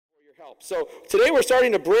help. So today we're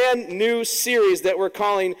starting a brand new series that we're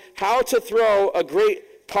calling How to Throw a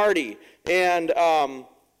Great Party. And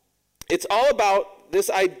it's all about this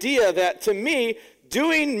idea that, to me,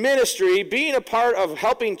 doing ministry, being a part of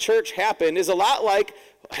helping church happen is a lot like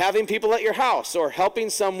having people at your house or helping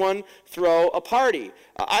someone throw a party.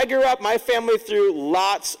 I grew up, my family threw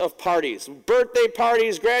lots of parties. Birthday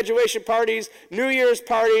parties, graduation parties, New Year's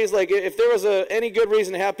parties. Like if there was any good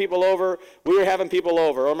reason to have people over, we were having people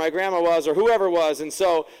over, or my grandma was, or whoever was. And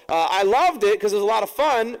so I loved it because it was a lot of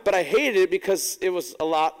fun, but I hated it because it was a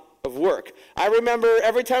lot of work. I remember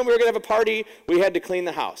every time we were going to have a party, we had to clean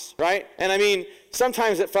the house, right? And I mean,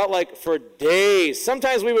 sometimes it felt like for days.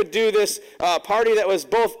 Sometimes we would do this party that was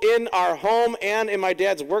both in our home and in my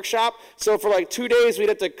dad's workshop. So for like 2 days, we'd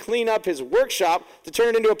have to clean up his workshop to turn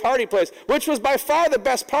it into a party place, which was by far the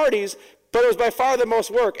best parties, but it was by far the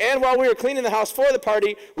most work. And while we were cleaning the house for the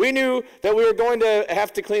party, we knew that we were going to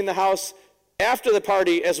have to clean the house after the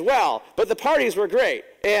party as well. But the parties were great.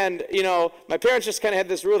 And, you know, my parents just kind of had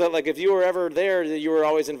this rule that, like, if you were ever there, you were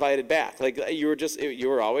always invited back. Like, you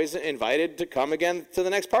were always invited to come again to the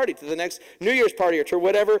next party, to the next New Year's party, or to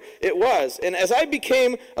whatever it was. And as I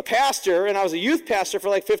became a pastor, and I was a youth pastor for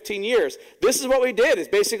like 15 years, this is what we did. Is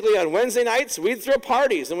basically on Wednesday nights, we'd throw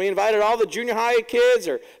parties, and we invited all the junior high kids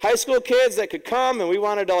or high school kids that could come, and we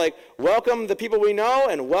wanted to, like, welcome the people we know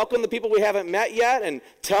and welcome the people we haven't met yet and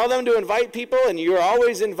tell them to invite people, and you're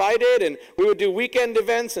always invited. And we would do weekend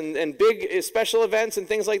events and big special events and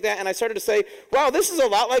things like that. And I started to say, wow, this is a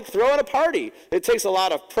lot like throwing a party. It takes a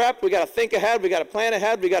lot of prep. We got to think ahead. We got to plan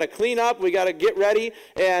ahead. We got to clean up. We got to get ready.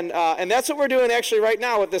 And that's what we're doing actually right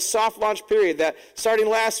now with this soft launch period that starting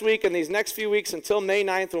last week and these next few weeks until May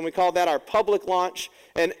 9th, when we call that our public launch.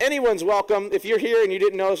 And anyone's welcome. If you're here and you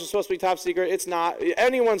didn't know this was supposed to be top secret, it's not.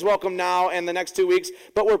 Anyone's welcome now and the next 2 weeks.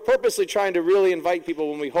 But we're purposely trying to really invite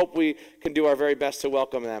people when we hope we can do our very best to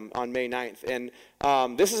welcome them on May 9th. And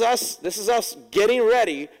this is us getting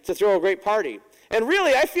ready to throw a great party. And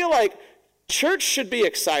really, I feel like church should be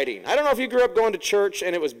exciting. I don't know if you grew up going to church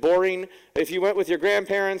and it was boring, if you went with your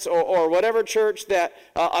grandparents or whatever church that,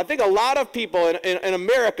 I think a lot of people in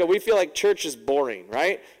America, we feel like church is boring,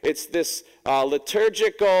 right? It's this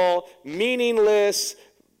liturgical, meaningless,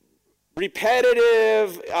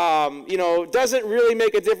 repetitive, doesn't really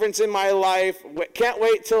make a difference in my life, can't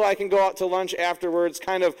wait till I can go out to lunch afterwards,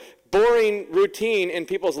 kind of boring routine in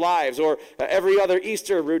people's lives, or every other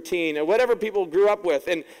Easter routine, or whatever people grew up with.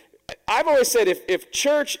 And I've always said if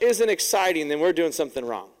church isn't exciting, then we're doing something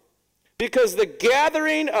wrong. Because the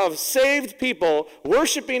gathering of saved people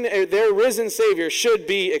worshiping their risen Savior should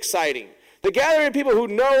be exciting. The gathering of people who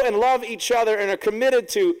know and love each other and are committed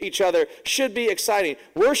to each other should be exciting.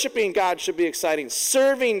 Worshiping God should be exciting.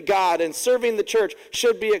 Serving God and serving the church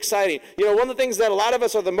should be exciting. You know, one of the things that a lot of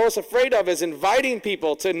us are the most afraid of is inviting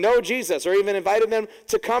people to know Jesus, or even inviting them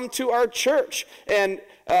to come to our church. And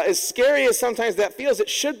as scary as sometimes that feels, it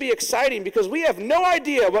should be exciting because we have no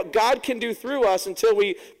idea what God can do through us until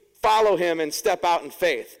we follow him and step out in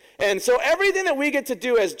faith. And so everything that we get to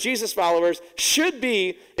do as Jesus followers should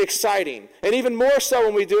be exciting, and even more so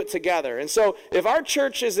when we do it together. And so if our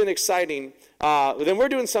church isn't exciting, then we're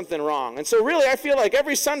doing something wrong. And so really, I feel like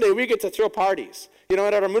every Sunday we get to throw parties. You know,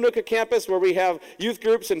 at our Manuka campus where we have youth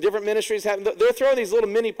groups and different ministries, they're throwing these little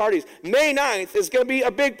mini parties. May 9th is going to be a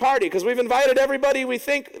big party because we've invited everybody we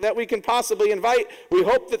think that we can possibly invite. We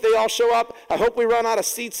hope that they all show up. I hope we run out of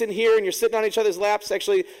seats in here and you're sitting on each other's laps.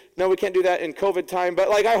 Actually, no, we can't do that in COVID time. But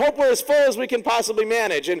I hope we're as full as we can possibly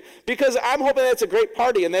manage. And because I'm hoping that it's a great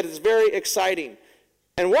party and that it's very exciting.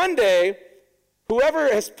 And one day,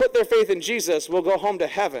 whoever has put their faith in Jesus will go home to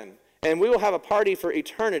heaven. And we will have a party for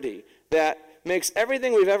eternity that makes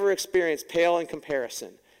everything we've ever experienced pale in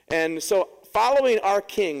comparison. And so following our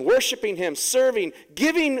King, worshiping him, serving,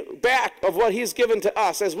 giving back of what he's given to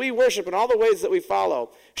us as we worship in all the ways that we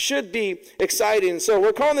follow should be exciting. So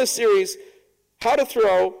we're calling this series How to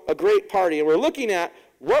Throw a Great Party. And we're looking at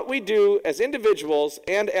what we do as individuals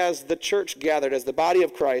and as the church gathered, as the body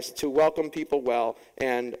of Christ, to welcome people well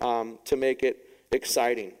and to make it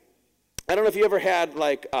exciting. I don't know if you ever had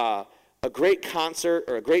a great concert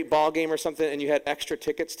or a great ball game or something and you had extra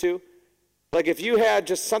tickets to. Like if you had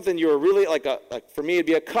just something you were really, like for me it'd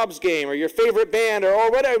be a Cubs game or your favorite band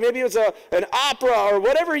or whatever, maybe it was an opera or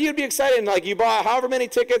whatever, you'd be excited, and like you bought however many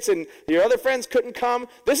tickets and your other friends couldn't come.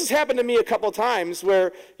 This has happened to me a couple times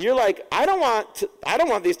where you're like, I don't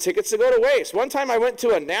want these tickets to go to waste. One time I went to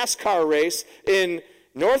a NASCAR race in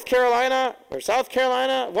North Carolina, or South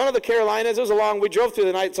Carolina, one of the Carolinas. It was we drove through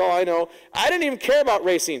the night, that's all I know. I didn't even care about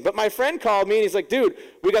racing, but my friend called me and he's like, dude,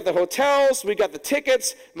 we got the hotels, we got the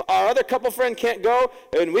tickets, our other couple friend can't go,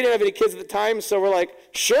 and we didn't have any kids at the time, so we're like,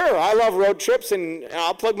 sure, I love road trips, and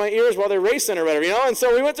I'll plug my ears while they're racing or whatever, and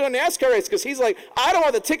so we went to a NASCAR race, because he's like, I don't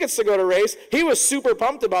want the tickets to go to race. He was super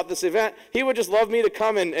pumped about this event. He would just love me to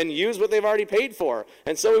come and use what they've already paid for,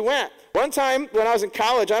 and so we went. One time when I was in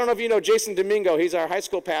college, I don't know if you know Jason Domingo, he's our high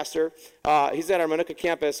school pastor. He's at our Manuka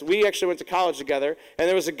campus. We actually went to college together, and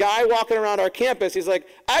there was a guy walking around our campus. He's like,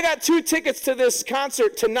 I got 2 tickets to this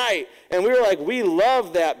concert tonight. And we were like, we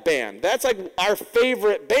love that band. That's like our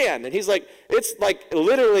favorite band. And he's like, it's like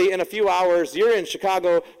literally in a few hours, you're in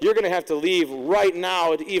Chicago, you're going to have to leave right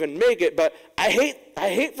now to even make it. But I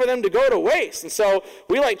hate for them to go to waste. And so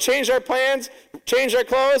we like changed our plans, changed our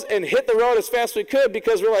clothes, and hit the road as fast as we could,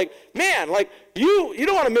 because we're like, man, like you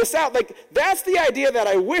don't want to miss out. Like that's the idea that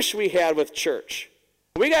I wish we had with church.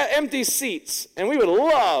 We got empty seats, and we would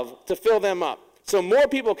love to fill them up, so more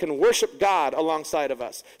people can worship God alongside of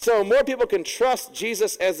us. So more people can trust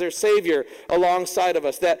Jesus as their Savior alongside of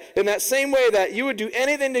us. That in that same way that you would do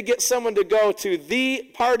anything to get someone to go to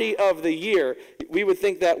the party of the year, we would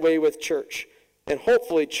think that way with church. And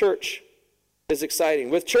hopefully church is exciting.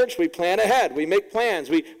 With church, we plan ahead. We make plans.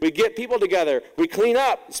 We get people together. We clean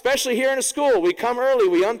up, especially here in a school. We come early.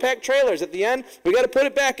 We unpack trailers. At the end, we got to put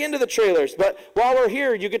it back into the trailers. But while we're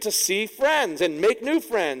here, you get to see friends and make new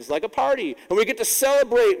friends, like a party. And we get to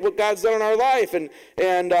celebrate what God's done in our life.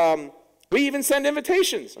 And we even send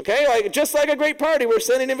invitations, okay? Just like a great party, we're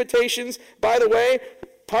sending invitations. By the way,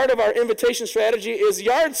 part of our invitation strategy is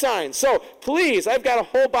yard signs. So please, I've got a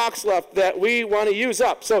whole box left that we want to use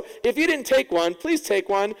up. So if you didn't take one, please take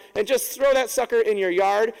one and just throw that sucker in your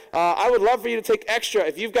yard. I would love for you to take extra.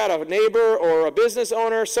 If you've got a neighbor or a business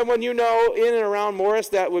owner, someone you know in and around Morris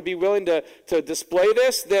that would be willing to display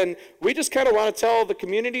this, then we just kind of want to tell the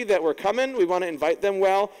community that we're coming. We want to invite them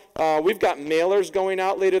well. We've got mailers going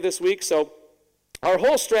out later this week. So our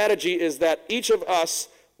whole strategy is that each of us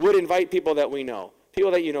would invite people that we know.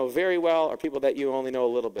 People that you know very well, or people that you only know a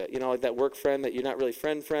little bit. You know, like that work friend that you're not really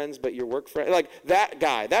friends, but your work friend. Like that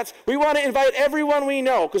guy. We want to invite everyone we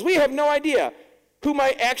know, because we have no idea who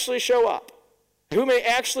might actually show up, who may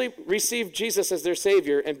actually receive Jesus as their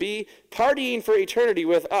Savior and be partying for eternity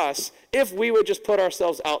with us if we would just put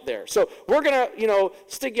ourselves out there. So we're going to,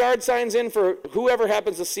 stick yard signs in for whoever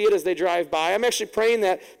happens to see it as they drive by. I'm actually praying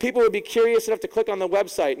that people would be curious enough to click on the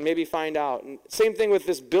website and maybe find out. And same thing with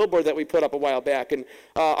this billboard that we put up a while back. And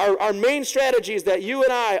our main strategy is that you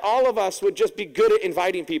and I, all of us, would just be good at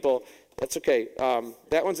inviting people. That's okay.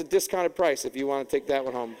 That one's a discounted price if you want to take that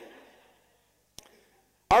one home.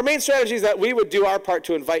 Our main strategy is that we would do our part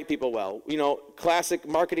to invite people well. Classic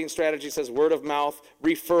marketing strategy says word of mouth,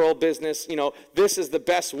 referral business. This is the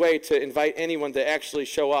best way to invite anyone to actually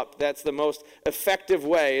show up. That's the most effective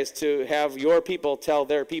way, is to have your people tell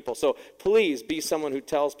their people. So please be someone who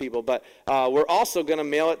tells people. But we're also going to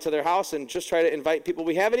mail it to their house and just try to invite people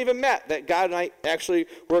we haven't even met, that God and I actually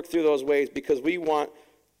work through those ways, because we want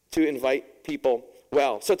to invite people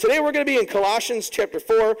well. So today we're going to be in Colossians chapter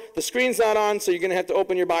 4. The screen's not on, so you're going to have to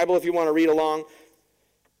open your Bible if you want to read along.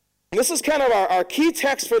 And this is kind of our key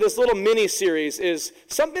text for this little mini-series, is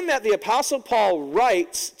something that the Apostle Paul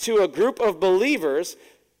writes to a group of believers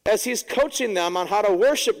as he's coaching them on how to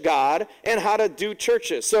worship God and how to do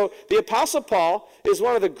churches. So the Apostle Paul is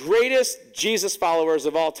one of the greatest Jesus followers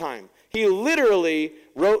of all time. He literally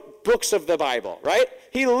wrote books of the Bible, right?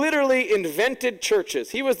 He literally invented churches.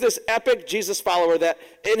 He was this epic Jesus follower that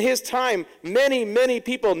in his time, many, many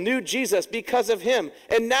people knew Jesus because of him.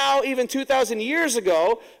 And now, even 2,000 years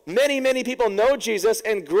ago, many, many people know Jesus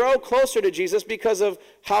and grow closer to Jesus because of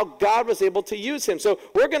how God was able to use him. So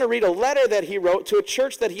we're going to read a letter that he wrote to a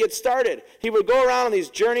church that he had started. He would go around on these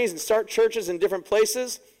journeys and start churches in different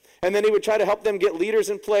places. And then he would try to help them get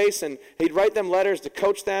leaders in place, and he'd write them letters to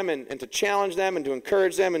coach them and to challenge them and to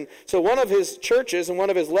encourage them. And so one of his churches and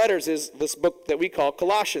one of his letters is this book that we call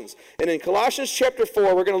Colossians. And in Colossians chapter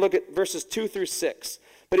 4, we're going to look at verses 2 through 6.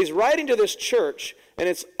 But he's writing to this church, and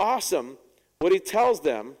it's awesome what he tells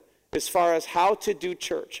them as far as how to do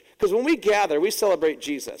church. Because when we gather, we celebrate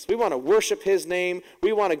Jesus. We want to worship his name.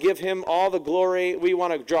 We want to give him all the glory. We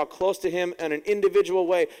want to draw close to him in an individual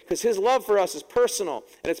way, because his love for us is personal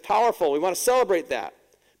and it's powerful. We want to celebrate that.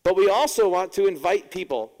 But we also want to invite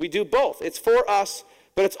people. We do both. It's for us,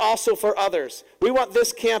 but it's also for others. We want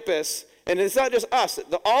this campus, and it's not just us,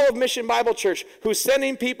 all of Mission Bible Church, who's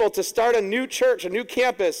sending people to start a new church, a new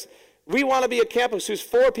campus. We want to be a campus who's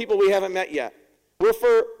for people we haven't met yet. We're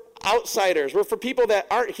for outsiders. We're for people that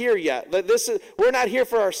aren't here yet. We're not here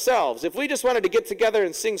for ourselves. If we just wanted to get together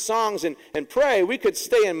and sing songs and pray, we could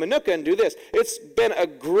stay in Manuka and do this. It's been a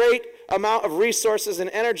great amount of resources and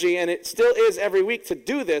energy, and it still is every week to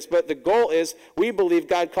do this, but the goal is we believe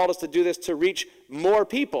God called us to do this to reach more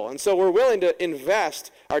people. And so we're willing to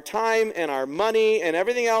invest our time and our money and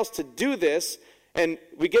everything else to do this, and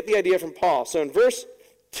we get the idea from Paul. So in verse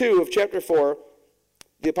 2 of chapter 4,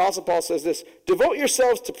 the Apostle Paul says this: devote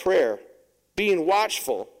yourselves to prayer, being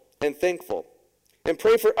watchful and thankful. And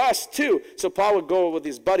pray for us too. So Paul would go with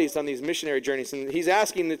his buddies on these missionary journeys, and he's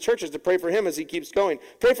asking the churches to pray for him as he keeps going.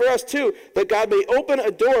 Pray for us too, that God may open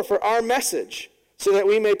a door for our message, so that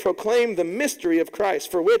we may proclaim the mystery of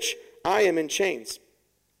Christ, for which I am in chains.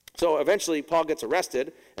 So eventually Paul gets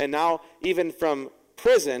arrested, and now even from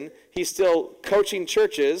prison, he's still coaching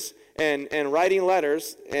churches and writing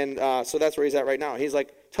letters, and so that's where he's at right now. He's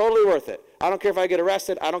like, totally worth it. I don't care if I get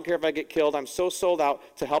arrested. I don't care if I get killed. I'm so sold out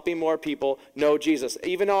to helping more people know Jesus.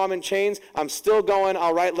 Even though I'm in chains, I'm still going.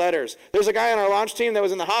 I'll write letters. There's a guy on our launch team that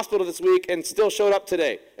was in the hospital this week and still showed up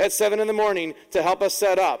today at 7 in the morning to help us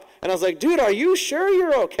set up. And I was like, dude, are you sure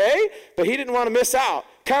you're okay? But he didn't want to miss out.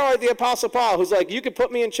 Kind of like the Apostle Paul, who's like, you could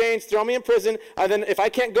put me in chains, throw me in prison, and then if I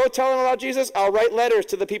can't go tell them about Jesus, I'll write letters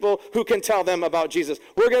to the people who can tell them about Jesus.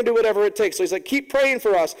 We're going to do whatever it takes. So he's like, keep praying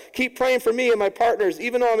for us. Keep praying for me and my partners.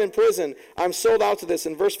 Even though I'm in prison, I'm sold out to this.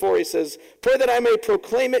 In verse 4, he says, pray that I may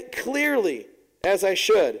proclaim it clearly as I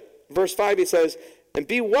should. Verse 5, he says, and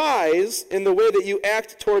be wise in the way that you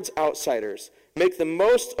act towards outsiders. Make the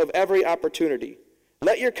most of every opportunity.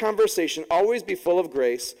 Let your conversation always be full of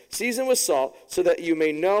grace, seasoned with salt, so that you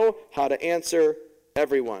may know how to answer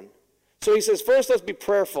everyone. So he says, first, let's be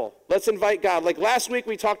prayerful. Let's invite God. Like last week,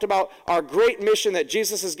 we talked about our great mission that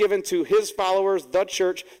Jesus has given to his followers, the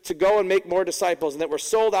church, to go and make more disciples, and that we're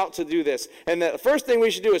sold out to do this. And the first thing we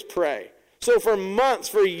should do is pray. So for months,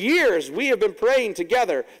 for years, we have been praying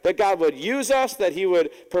together that God would use us, that he would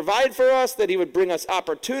provide for us, that he would bring us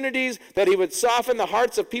opportunities, that he would soften the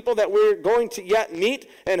hearts of people that we're going to yet meet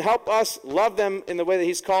and help us love them in the way that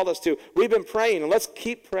he's called us to. We've been praying, and let's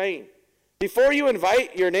keep praying. Before you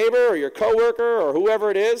invite your neighbor or your coworker or whoever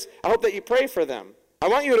it is, I hope that you pray for them. I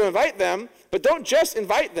want you to invite them, but don't just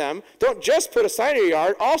invite them. Don't just put a sign in your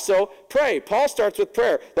yard. Also, pray. Paul starts with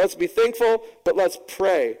prayer. Let's be thankful, but let's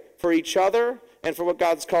pray for each other and for what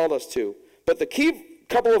God's called us to. But the key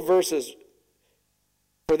couple of verses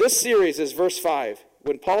for this series is verse 5,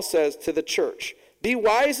 when Paul says to the church, be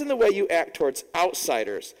wise in the way you act towards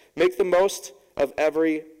outsiders. Make the most of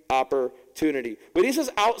every opportunity. When he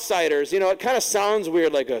says outsiders, it kind of sounds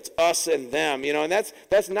weird, like it's us and them, and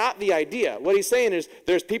that's not the idea. What he's saying is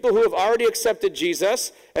there's people who have already accepted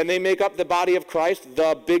Jesus, and they make up the body of Christ,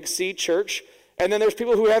 the Big C church. And then there's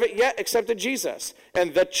people who haven't yet accepted Jesus.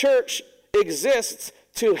 And the church exists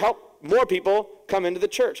to help more people come into the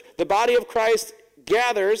church. The body of Christ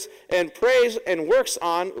gathers and prays and works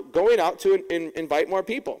on going out to invite more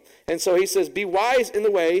people. And so he says, be wise in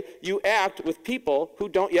the way you act with people who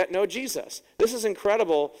don't yet know Jesus. This is an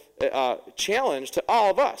incredible challenge to all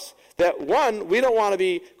of us. That one, we don't want to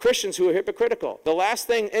be Christians who are hypocritical. The last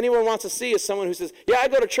thing anyone wants to see is someone who says, yeah, I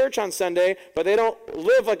go to church on Sunday, but they don't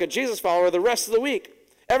live like a Jesus follower the rest of the week.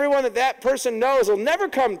 Everyone that person knows will never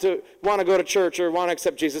come to want to go to church or want to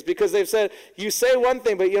accept Jesus because they've said, you say one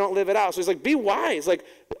thing, but you don't live it out. So he's like, be wise. Like,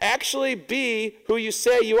 actually be who you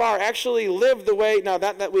say you are. Actually live the way, now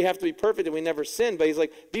not that we have to be perfect and we never sin, but he's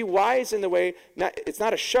like, be wise in the way, it's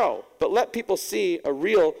not a show, but let people see a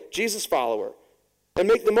real Jesus follower. And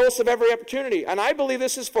make the most of every opportunity. And I believe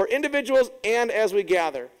this is for individuals and as we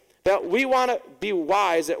gather. That we want to be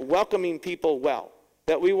wise at welcoming people well.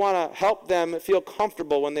 That we want to help them feel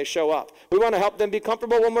comfortable when they show up. We want to help them be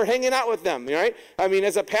comfortable when we're hanging out with them, right? I mean,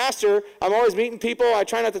 as a pastor, I'm always meeting people. I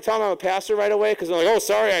try not to tell them I'm a pastor right away because they're like, oh,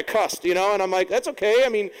 sorry, I cussed, And I'm like, that's okay. I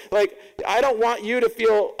mean, like, I don't want you to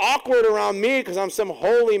feel awkward around me because I'm some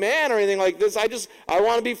holy man or anything like this. I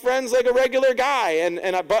want to be friends like a regular guy.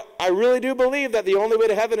 But I really do believe that the only way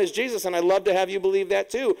to heaven is Jesus, and I'd love to have you believe that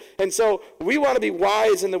too. And so we want to be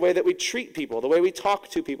wise in the way that we treat people, the way we talk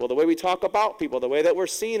to people, the way we talk about people, the way that we're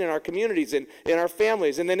seen in our communities and in our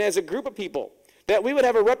families, and then as a group of people, that we would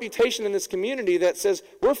have a reputation in this community that says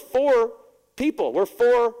we're for people, we're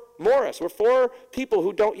for Morris, we're for people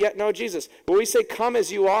who don't yet know Jesus. When we say come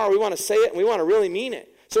as you are, we want to say it and we want to really mean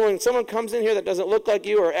it. So when someone comes in here that doesn't look like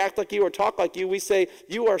you or act like you or talk like you, we say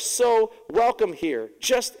you are so welcome here,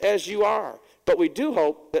 just as you are. But we do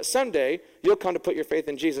hope that someday you'll come to put your faith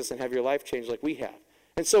in Jesus and have your life changed like we have.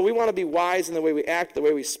 And so we want to be wise in the way we act, the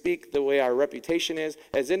way we speak, the way our reputation is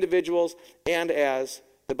as individuals and as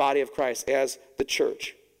the body of Christ, as the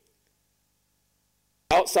church.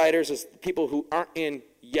 Outsiders is people who aren't in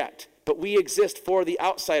yet. But we exist for the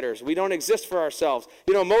outsiders. We don't exist for ourselves.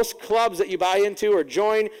 You know, most clubs that you buy into or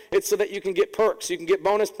join, it's so that you can get perks. You can get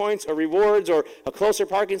bonus points or rewards or a closer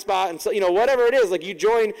parking spot. And so, you know, whatever it is, like you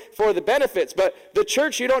join for the benefits. But the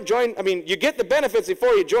church, you don't join. I mean, you get the benefits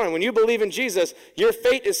before you join. When you believe in Jesus, your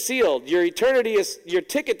fate is sealed. Your eternity is, your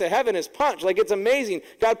ticket to heaven is punched. Like, it's amazing.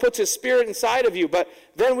 God puts his spirit inside of you. But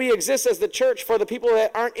then we exist as the church for the people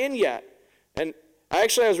that aren't in yet. And I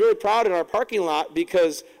was really proud in our parking lot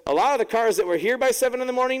because a lot of the cars that were here by 7 in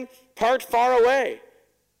the morning parked far away.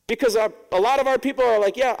 Because a lot of our people are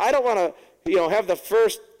like, yeah, I don't want to, have the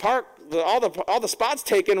first park, all the spots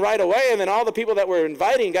taken right away, and then all the people that we're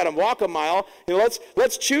inviting got to walk a mile.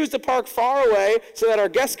 Let's choose to park far away so that our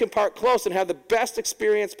guests can park close and have the best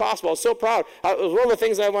experience possible. I was so proud. It was one of the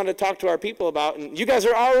things I wanted to talk to our people about, and you guys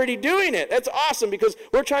are already doing it. That's awesome because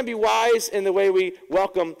we're trying to be wise in the way we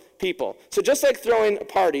welcome people. So just like throwing a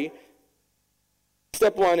party,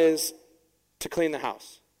 step one is to clean the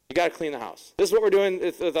house. You got to clean the house. This is what we're doing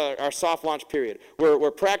with our soft launch period.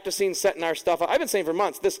 We're practicing setting our stuff up. I've been saying for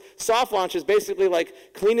months, this soft launch is basically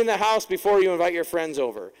like cleaning the house before you invite your friends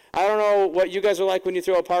over. I don't know what you guys are like when you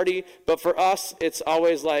throw a party, but for us, it's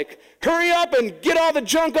always like, hurry up and get all the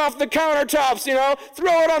junk off the countertops,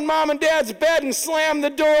 throw it on mom and dad's bed and slam the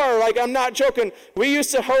door. Like, I'm not joking. We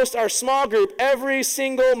used to host our small group every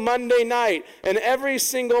single Monday night, and every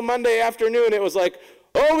single Monday afternoon, it was like,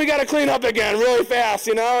 oh, we got to clean up again really fast,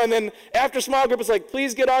 And then after small group, it's like,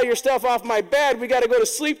 please get all your stuff off my bed. We got to go to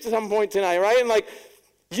sleep at some point tonight, right? And like,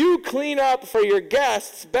 you clean up for your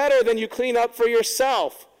guests better than you clean up for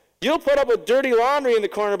yourself. You'll put up with dirty laundry in the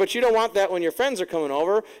corner, but you don't want that when your friends are coming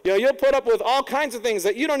over. You'll put up with all kinds of things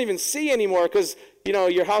that you don't even see anymore because,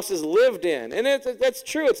 your house is lived in. And that's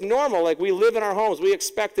true. It's normal. Like, we live in our homes. We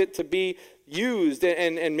expect it to be used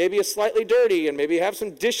and maybe it's slightly dirty and maybe have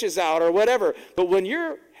some dishes out or whatever. But when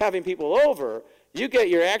you're having people over, you get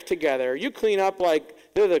your act together. You clean up like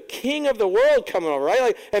they're the king of the world coming over,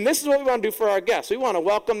 right? And this is what we want to do for our guests. We want to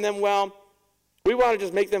welcome them well. We want to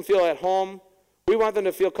just make them feel at home. We want them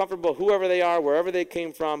to feel comfortable, whoever they are, wherever they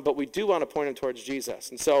came from, but we do want to point them towards Jesus.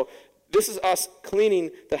 And so this is us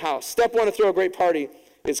cleaning the house. Step one to throw a great party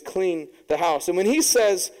is clean the house. And when he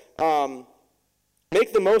says,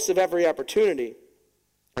 make the most of every opportunity,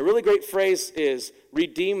 a really great phrase is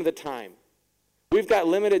redeem the time. We've got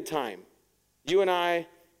limited time. You and I,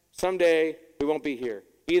 someday, we won't be here.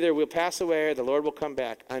 Either we'll pass away or the Lord will come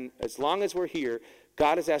back. And as long as we're here,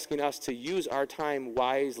 God is asking us to use our time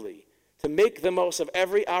wisely, to make the most of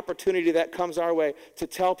every opportunity that comes our way, to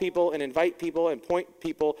tell people and invite people and point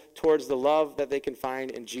people towards the love that they can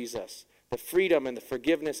find in Jesus, the freedom and the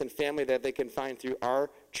forgiveness and family that they can find through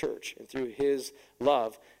our church and through his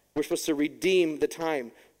love. We're supposed to redeem the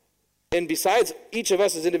time. And besides each of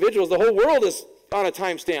us as individuals, the whole world is on a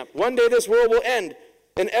timestamp. One day this world will end,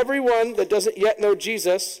 and everyone that doesn't yet know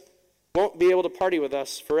Jesus won't be able to party with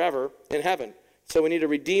us forever in heaven. So we need to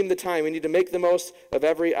redeem the time. We need to make the most of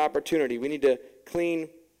every opportunity. We need to clean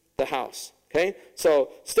the house, okay? So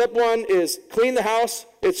step one is clean the house.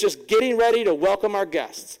 It's just getting ready to welcome our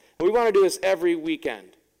guests. And we want to do this every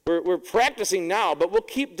weekend. We're practicing now, but we'll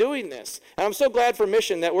keep doing this. And I'm so glad for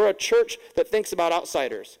Mission that we're a church that thinks about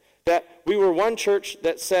outsiders, that we were one church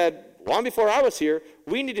that said, long before I was here,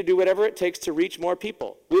 we need to do whatever it takes to reach more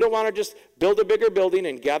people. We don't want to just build a bigger building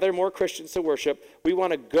and gather more Christians to worship. We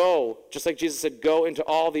want to go, just like Jesus said, go into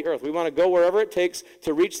all the earth. We want to go wherever it takes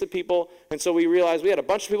to reach the people. And so we realized we had a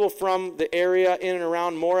bunch of people from the area in and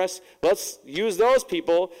around Morris. Let's use those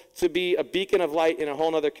people to be a beacon of light in a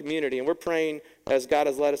whole other community. And we're praying, as God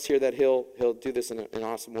has led us here, that he'll do this in an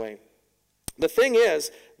awesome way. The thing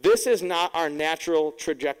is, this is not our natural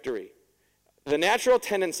trajectory. The natural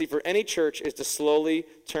tendency for any church is to slowly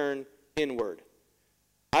turn inward.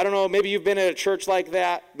 I don't know, maybe you've been at a church like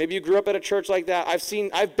that. Maybe you grew up at a church like that.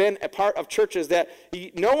 I've been a part of churches that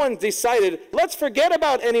no one decided, let's forget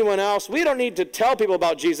about anyone else. We don't need to tell people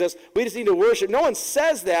about Jesus. We just need to worship. No one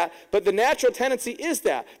says that, but the natural tendency is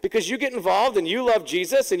that because you get involved and you love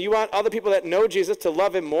Jesus and you want other people that know Jesus to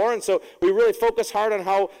love him more. And so we really focus hard on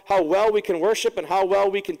how well we can worship and how well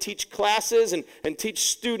we can teach classes and teach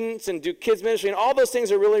students and do kids ministry. And all those things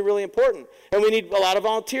are really, really important. And we need a lot of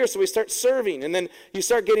volunteers, so we start serving. And then you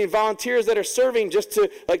start getting volunteers that are serving just to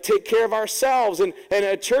take care of ourselves. And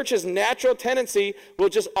a church's natural tendency will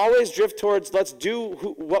just always drift towards let's do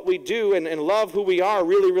what we do and love who we are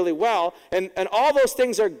really, really well. And all those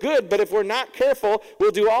things are good, but if we're not careful,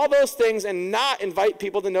 we'll do all those things and not invite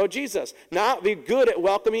people to know Jesus, not be good at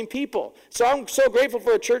welcoming people. So I'm so grateful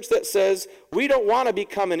for a church that says we don't want to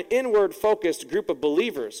become an inward-focused group of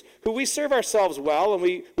believers who we serve ourselves well, and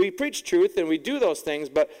we preach truth, and we do those things,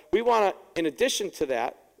 but we want to, in addition to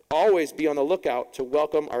that, always be on the lookout to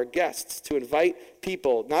welcome our guests, to invite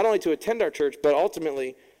people, not only to attend our church, but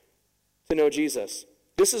ultimately to know Jesus.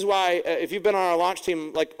 This is why, if you've been on our launch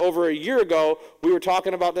team like over a year ago, we were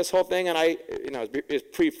talking about this whole thing, and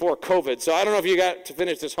it's before COVID, so I don't know if you got to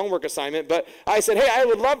finish this homework assignment, but I said, hey, I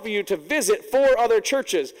would love for you to visit 4 other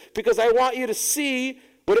churches because I want you to see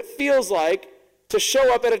what it feels like to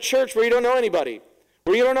show up at a church where you don't know anybody,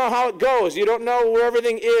 where you don't know how it goes, you don't know where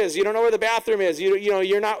everything is, you don't know where the bathroom is,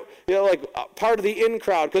 you're not like part of the in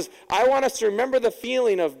crowd, because I want us to remember the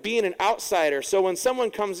feeling of being an outsider, so when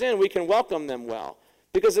someone comes in, we can welcome them well.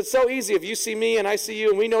 Because it's so easy. If you see me and I see you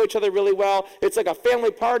and we know each other really well, it's like a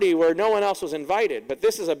family party where no one else was invited. But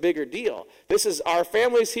this is a bigger deal. This is our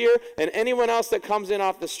families here, and anyone else that comes in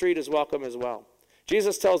off the street is welcome as well.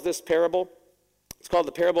 Jesus tells this parable. It's called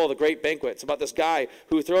the parable of the great banquet. It's about this guy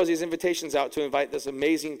who throws these invitations out to invite this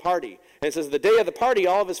amazing party. And it says the day of the party,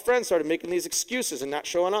 all of his friends started making these excuses and not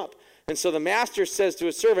showing up. And so the master says to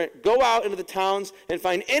his servant, go out into the towns and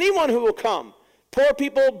find anyone who will come. Poor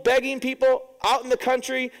people, begging people out in the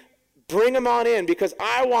country, bring them on in because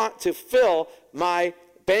I want to fill my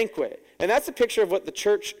banquet. And that's a picture of what the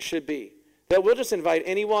church should be. That we'll just invite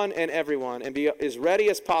anyone and everyone and be as ready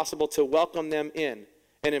as possible to welcome them in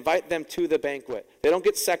and invite them to the banquet. They don't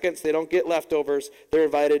get seconds. They don't get leftovers. They're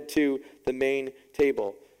invited to the main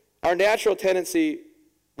table. Our natural tendency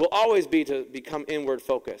will always be to become inward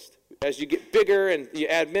focused. As you get bigger and you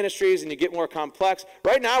add ministries and you get more complex.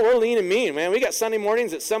 Right now, we're lean and mean, man. We got Sunday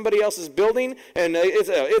mornings at somebody else's building, and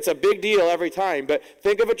it's a big deal every time. But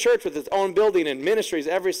think of a church with its own building and ministries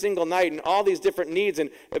every single night and all these different needs, and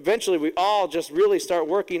eventually we all just really start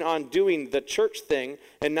working on doing the church thing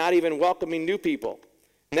and not even welcoming new people.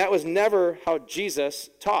 And that was never how Jesus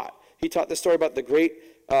taught. He taught the story about the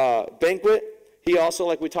great banquet. He also,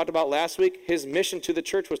 like we talked about last week, his mission to the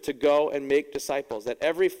church was to go and make disciples. That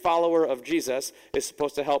every follower of Jesus is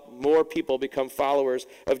supposed to help more people become followers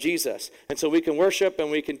of Jesus. And so we can worship and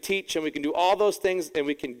we can teach and we can do all those things and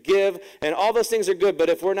we can give. And all those things are good, but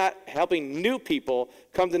if we're not helping new people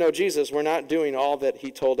come to know Jesus, we're not doing all that he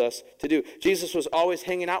told us to do. Jesus was always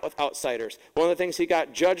hanging out with outsiders. One of the things he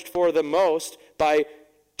got judged for the most by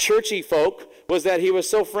churchy folk was that he was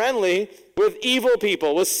so friendly with evil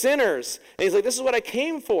people, with sinners. And he's like, this is what I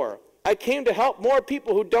came for. I came to help more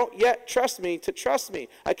people who don't yet trust me to trust me.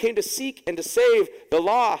 I came to seek and to save the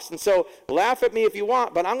lost. And so laugh at me if you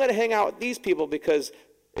want, but I'm going to hang out with these people because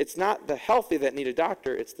it's not the healthy that need a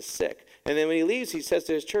doctor, it's the sick. And then when he leaves, he says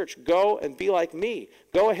to his church, go and be like me.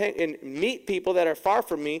 Go ahead and meet people that are far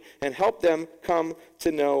from me and help them come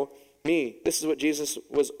to know me. This is what Jesus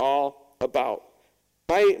was all about.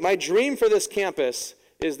 My dream for this campus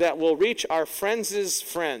is that we'll reach our friends'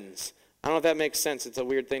 friends. I don't know if that makes sense. It's a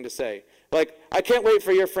weird thing to say. Like, I can't wait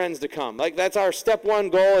for your friends to come. Like, that's our step one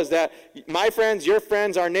goal, is that my friends, your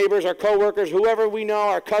friends, our neighbors, our coworkers, whoever we know,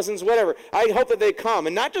 our cousins, whatever, I hope that they come.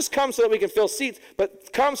 And not just come so that we can fill seats,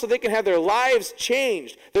 but come so they can have their lives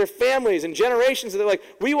changed, their families and generations. They're like,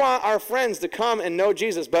 we want our friends to come and know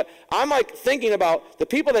Jesus. But I'm like thinking about the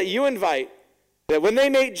people that you invite, that when they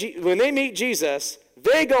meet Jesus,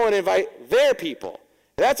 they go and invite their people.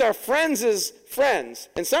 That's our friends' friends.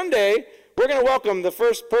 And someday, we're going to welcome the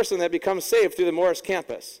first person that becomes saved through the Morris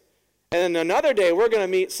campus. And then another day, we're going to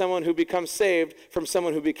meet someone who becomes saved from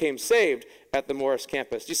someone who became saved at the Morris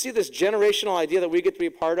campus. Do you see this generational idea that we get to be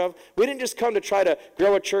a part of? We didn't just come to try to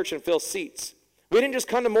grow a church and fill seats. We didn't just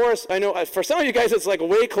come to Morris. I know for some of you guys, it's like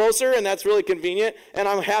way closer, and that's really convenient, and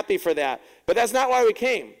I'm happy for that. But that's not why we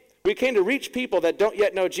came. We came to reach people that don't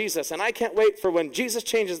yet know Jesus, and I can't wait for when Jesus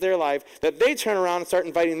changes their life, that they turn around and start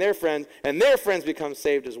inviting their friends, and their friends become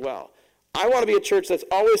saved as well. I want to be a church that's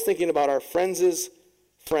always thinking about our friends'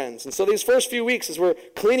 friends. And so these first few weeks, as we're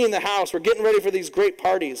cleaning the house, we're getting ready for these great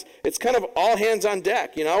parties. It's kind of all hands on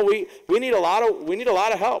deck. You know, we need a lot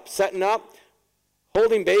of help setting up,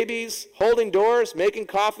 holding babies, holding doors, making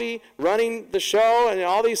coffee, running the show, and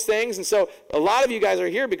all these things. And so a lot of you guys are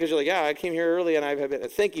here because you're like, yeah, I came here early, and I've been.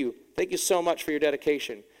 Thank you so much for your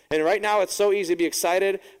dedication. And right now, it's so easy to be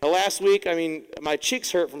excited. Last week, my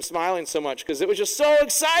cheeks hurt from smiling so much because it was just so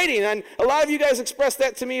exciting. And a lot of you guys expressed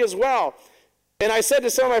that to me as well. And I said to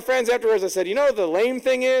some of my friends afterwards, I said, you know what the lame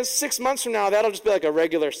thing is? 6 months from now, that'll just be like a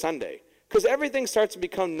regular Sunday because everything starts to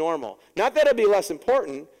become normal. Not that it'll be less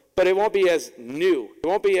important, but it won't be as new. It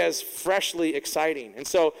won't be as freshly exciting. And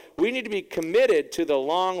so we need to be committed to the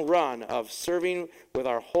long run of serving with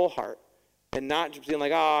our whole heart, and not just being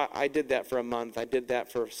like, oh, I did that for a month, I did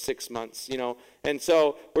that for 6 months, And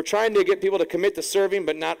so we're trying to get people to commit to serving,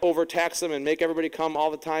 but not overtax them and make everybody come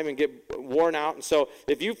all the time and get worn out. And so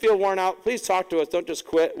if you feel worn out, please talk to us. Don't just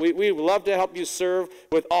quit. We love to help you serve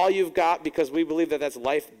with all you've got because we believe that that's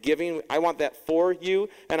life-giving. I want that for you,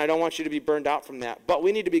 and I don't want you to be burned out from that. But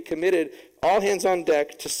we need to be committed, all hands on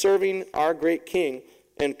deck, to serving our great King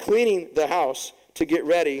and cleaning the house to get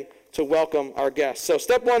ready to welcome our guests. So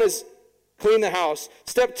step 1 is clean the house.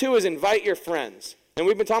 Step 2 is invite your friends. And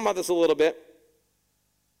we've been talking about this a little bit.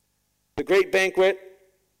 The great banquet,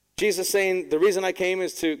 Jesus saying, the reason I came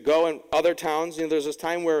is to go in other towns. There's this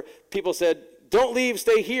time where people said, don't leave,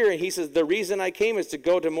 stay here. And he says, the reason I came is to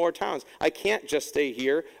go to more towns. I can't just stay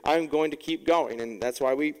here. I'm going to keep going. And that's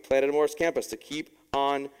why we planted a Morris campus, to keep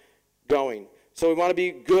on going. So we want to be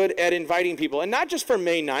good at inviting people. And not just for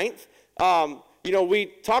May 9th. We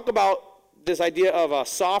talk about this idea of a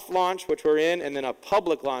soft launch, which we're in, and then a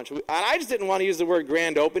public launch. I just didn't want to use the word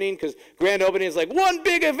grand opening because grand opening is like one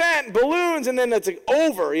big event, balloons, and then it's like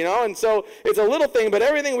over, And so it's a little thing, but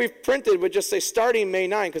everything we've printed would just say starting May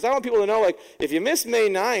 9, because I want people to know, like, if you miss May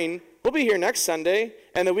 9, we'll be here next Sunday,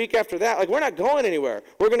 and the week after that. Like, we're not going anywhere.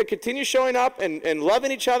 We're going to continue showing up and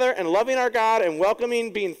loving each other and loving our God and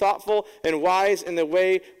welcoming, being thoughtful and wise in the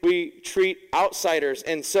way we treat outsiders.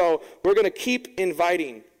 And so we're going to keep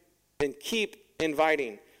inviting. And keep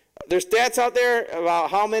inviting. There's stats out there about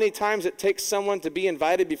how many times it takes someone to be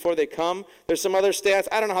invited before they come. There's some other stats.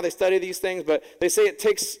 I don't know how they study these things, but they say it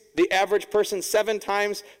takes the average person 7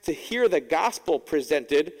 times to hear the gospel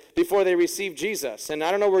presented before they receive Jesus. And I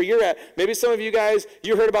don't know where you're at. Maybe some of you guys,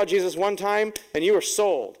 you heard about Jesus one time and you were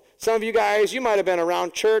sold. Some of you guys, you might have been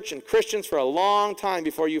around church and Christians for a long time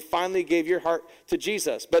before you finally gave your heart to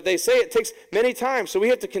Jesus. But they say it takes many times, so we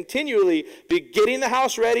have to continually be getting the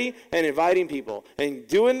house ready and inviting people, and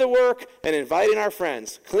doing the work and inviting our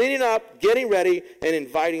friends, cleaning up, getting ready, and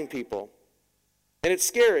inviting people. And it's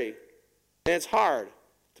scary, and it's hard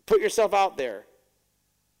to put yourself out there.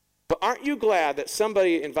 But aren't you glad that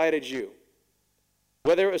somebody invited you?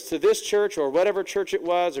 Whether it was to this church or whatever church it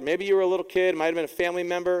was, or maybe you were a little kid, might have been a family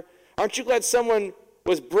member. Aren't you glad someone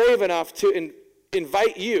was brave enough to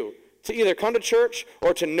invite you to either come to church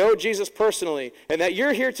or to know Jesus personally, and that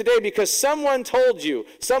you're here today because someone told you,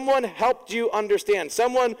 someone helped you understand,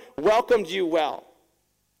 someone welcomed you well.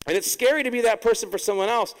 And it's scary to be that person for someone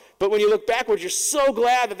else, but when you look backwards, you're so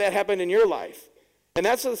glad that that happened in your life. And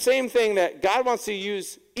that's the same thing that God wants to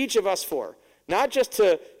use each of us for. Not just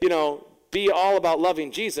to, be all about loving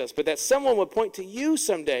Jesus, but that someone would point to you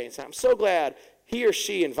someday and say, I'm so glad he or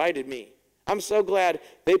she invited me. I'm so glad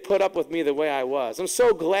they put up with me the way I was. I'm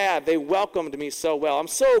so glad they welcomed me so well. I'm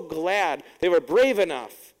so glad they were brave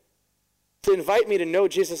enough to invite me to know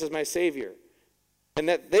Jesus as my Savior. And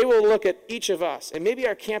that they will look at each of us, and maybe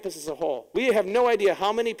our campus as a whole. We have no idea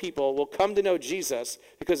how many people will come to know Jesus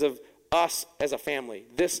because of us as a family,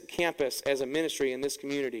 this campus as a ministry in this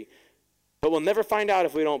community. But we'll never find out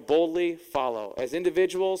if we don't boldly follow as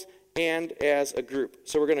individuals and as a group.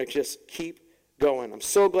 So we're going to just keep going. I'm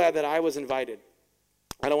so glad that I was invited.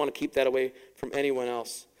 I don't want to keep that away from anyone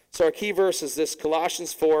else. So our key verse is this,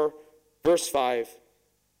 Colossians 4, verse 5.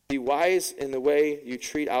 Be wise in the way you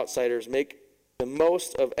treat outsiders. Make the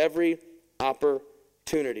most of every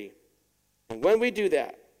opportunity. And when we do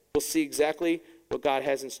that, we'll see exactly what God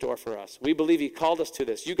has in store for us. We believe he called us to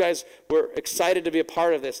this. You guys were excited to be a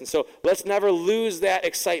part of this. And so let's never lose that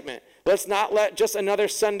excitement. Let's not let just another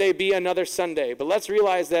Sunday be another Sunday. But let's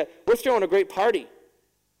realize that we're throwing a great party.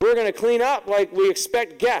 We're going to clean up like we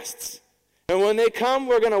expect guests. And when they come,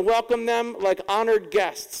 we're going to welcome them like honored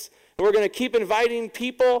guests. And we're going to keep inviting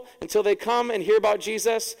people until they come and hear about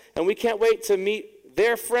Jesus. And we can't wait to meet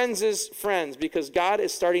their friends' friends, because God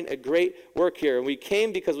is starting a great work here. And we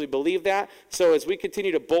came because we believe that. So as we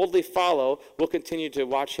continue to boldly follow, we'll continue to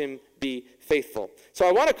watch him be faithful. So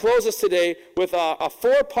I want to close this today with a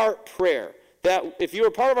 4-part prayer. That if you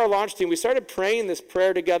were part of our launch team, we started praying this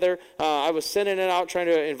prayer together. I was sending it out, trying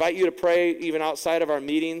to invite you to pray even outside of our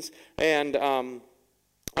meetings. And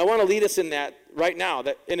I want to lead us in that right now.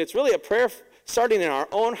 And it's really a prayer starting in our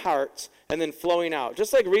own hearts and then flowing out.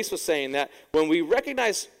 Just like Reese was saying, that when we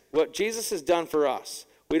recognize what Jesus has done for us,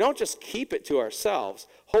 we don't just keep it to ourselves.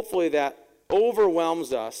 Hopefully that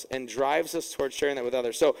overwhelms us and drives us towards sharing that with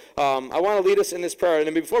others. So I want to lead us in this prayer. And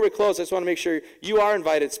then before we close, I just want to make sure you are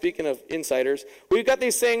invited. Speaking of insiders, we've got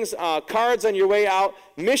these things, cards on your way out,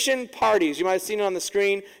 mission parties. You might have seen it on the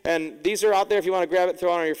screen, and these are out there if you want to grab it,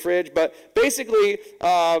 throw it on your fridge. But basically,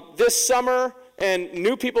 this summer, and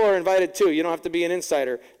new people are invited too. You don't have to be an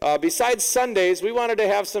insider. Besides Sundays, we wanted to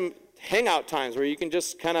have some hangout times where you can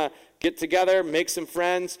just kind of get together, make some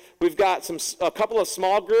friends. We've got a couple of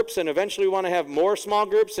small groups, and eventually we want to have more small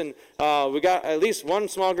groups. And we got at least one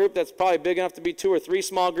small group that's probably big enough to be 2 or 3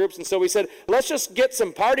 small groups. And so we said, let's just get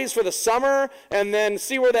some parties for the summer and then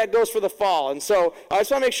see where that goes for the fall. And so I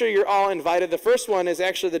just want to make sure you're all invited. The first one is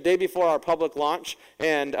actually the day before our public launch,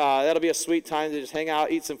 and that'll be a sweet time to just hang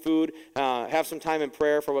out, eat some food, have some time in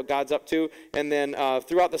prayer for what God's up to. And then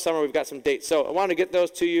throughout the summer, we've got some dates. So I want to get those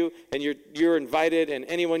to you, and you're invited, and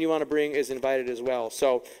anyone you want to bring is invited as well.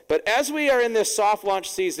 So, but as we are in this soft launch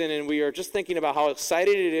season, and we are just thinking about how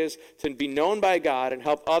exciting it is to be known by God and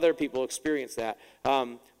help other people experience that,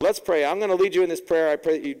 let's pray. I'm going to lead you in this prayer.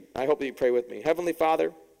 I hope that you pray with me. Heavenly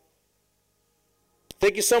Father,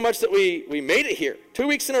 thank you so much that we made it here 2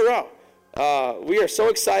 weeks in a row. We are so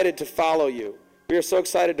excited to follow you. We are so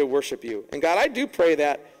excited to worship you. And God, I do pray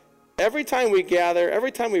that every time we gather,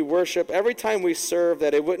 every time we worship, every time we serve,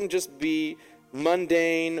 that it wouldn't just be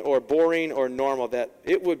mundane or boring or normal, that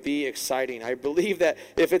it would be exciting. I believe that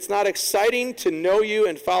if it's not exciting to know you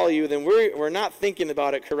and follow you, then we're not thinking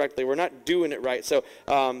about it correctly. We're not doing it right. So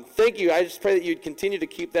thank you. I just pray that you'd continue to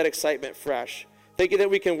keep that excitement fresh. Thank you that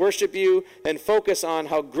we can worship you and focus on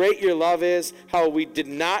how great your love is, how we did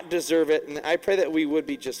not deserve it. And I pray that we would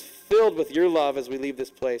be just filled with your love as we leave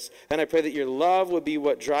this place. And I pray that your love would be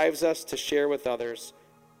what drives us to share with others.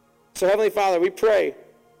 So Heavenly Father, we pray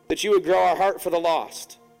that you would grow our heart for the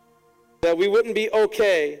lost, that we wouldn't be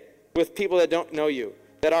okay with people that don't know you,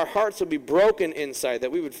 that our hearts would be broken inside,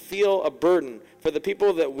 that we would feel a burden for the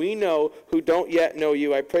people that we know who don't yet know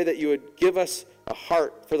you. I pray that you would give us a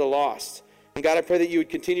heart for the lost. And God, I pray that you would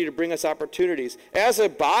continue to bring us opportunities as a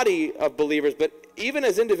body of believers, but even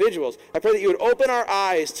as individuals. I pray that you would open our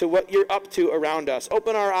eyes to what you're up to around us.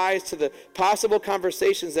 Open our eyes to the possible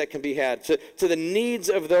conversations that can be had, to the needs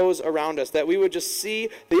of those around us, that we would just see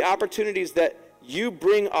the opportunities that you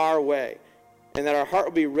bring our way, and that our heart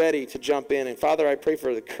will be ready to jump in. And Father, I pray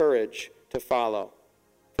for the courage to follow.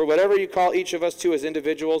 For whatever you call each of us to as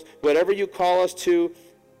individuals, whatever you call us to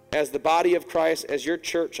as the body of Christ, as your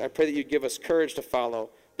church, I pray that you give us courage to follow,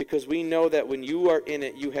 because we know that when you are in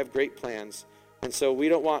it, you have great plans. And so we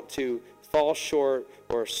don't want to fall short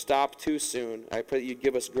or stop too soon. I pray that you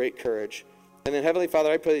give us great courage. And then, Heavenly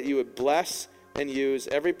Father, I pray that you would bless and use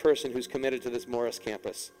every person who's committed to this Morris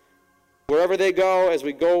campus. Wherever they go, as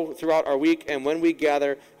we go throughout our week and when we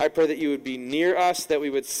gather, I pray that you would be near us, that we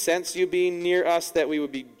would sense you being near us, that we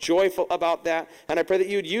would be joyful about that. And I pray that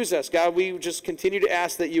you would use us. God, we just continue to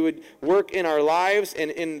ask that you would work in our lives and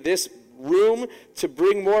in this room to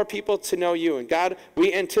bring more people to know you. And God,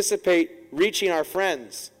 we anticipate reaching our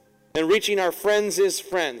friends and reaching our friends'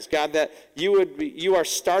 friends. God, that you are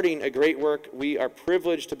starting a great work. We are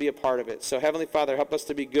privileged to be a part of it. So Heavenly Father, help us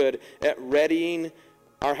to be good at readying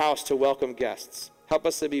our house to welcome guests. Help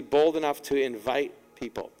us to be bold enough to invite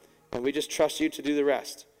people. And we just trust you to do the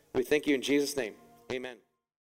rest. We thank you in Jesus' name. Amen.